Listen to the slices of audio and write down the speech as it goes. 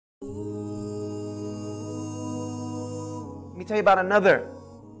Let me tell you about another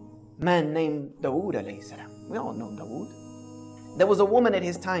man named Dawood alayhi salam. We all know Dawood. There was a woman at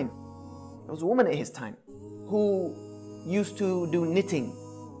his time. Who used to do knitting.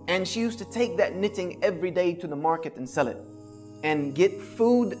 And she used to take that knitting every day to the market and sell it. And get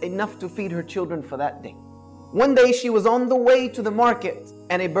food enough to feed her children for that day. One day she was on the way to the market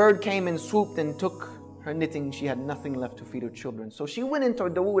and a bird came and swooped and took her knitting. She had nothing left to feed her children. So she went into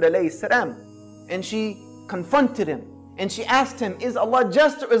Dawood alayhi salam and she confronted him. And she asked him, is Allah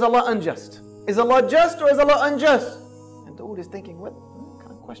just or is Allah unjust? Is Allah just or is Allah unjust? And Dawood is thinking, what kind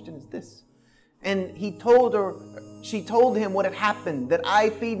of question is this? And she told him what had happened, that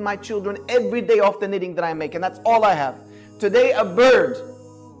I feed my children every day off the knitting that I make, and that's all I have. Today a bird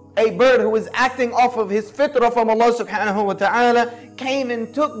who is acting off of his fitrah from Allah subhanahu wa ta'ala came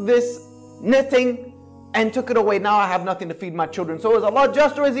and took this knitting and took it away. Now I have nothing to feed my children. So is Allah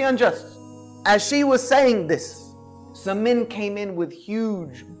just or is He unjust? As she was saying this, some men came in with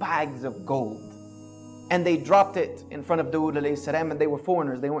huge bags of gold and they dropped it in front of Dawood alayhi salam, and they were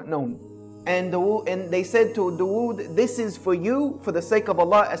foreigners, they weren't known. And they said to Dawood, this is for you, for the sake of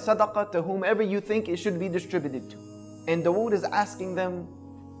Allah, as sadaqah to whomever you think it should be distributed to. And Dawood is asking them,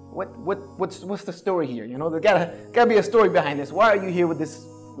 what's the story here? You know, there gotta be a story behind this. Why are you here with this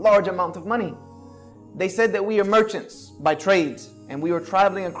large amount of money? They said that we are merchants by trade, and we were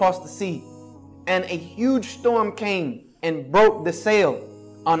traveling across the sea. And a huge storm came and broke the sail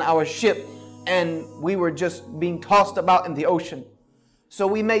on our ship, and we were just being tossed about in the ocean. So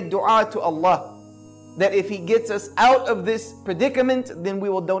we made dua to Allah that if He gets us out of this predicament, then we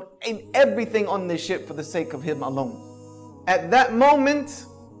will donate everything on this ship for the sake of Him alone. At that moment,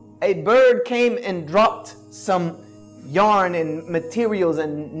 a bird came and dropped some yarn and materials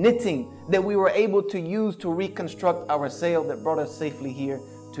and knitting that we were able to use to reconstruct our sail that brought us safely here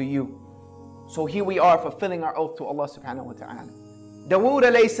to you. So here we are fulfilling our oath to Allah subhanahu wa ta'ala. Dawood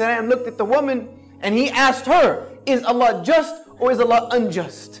alayhi salam looked at the woman and he asked her, is Allah just or is Allah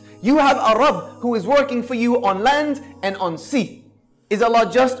unjust? You have a Rabb who is working for you on land and on sea. Is Allah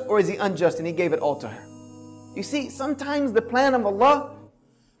just or is He unjust? And he gave it all to her. You see, sometimes the plan of Allah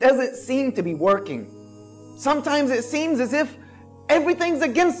doesn't seem to be working. Sometimes it seems as if everything's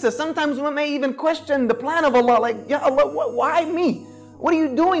against us. Sometimes we may even question the plan of Allah, like, Ya Allah, why me? What are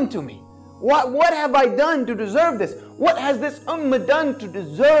you doing to me? What have I done to deserve this? What has this ummah done to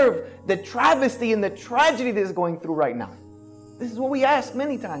deserve the travesty and the tragedy that is going through right now? This is what we ask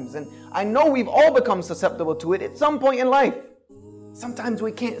many times, and I know we've all become susceptible to it at some point in life. Sometimes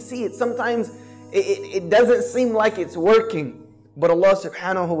we can't see it. Sometimes it doesn't seem like it's working. But Allah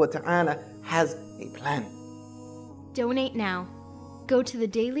subhanahu wa ta'ala has a plan. Donate now. Go to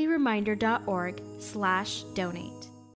thedailyreminder.org/donate.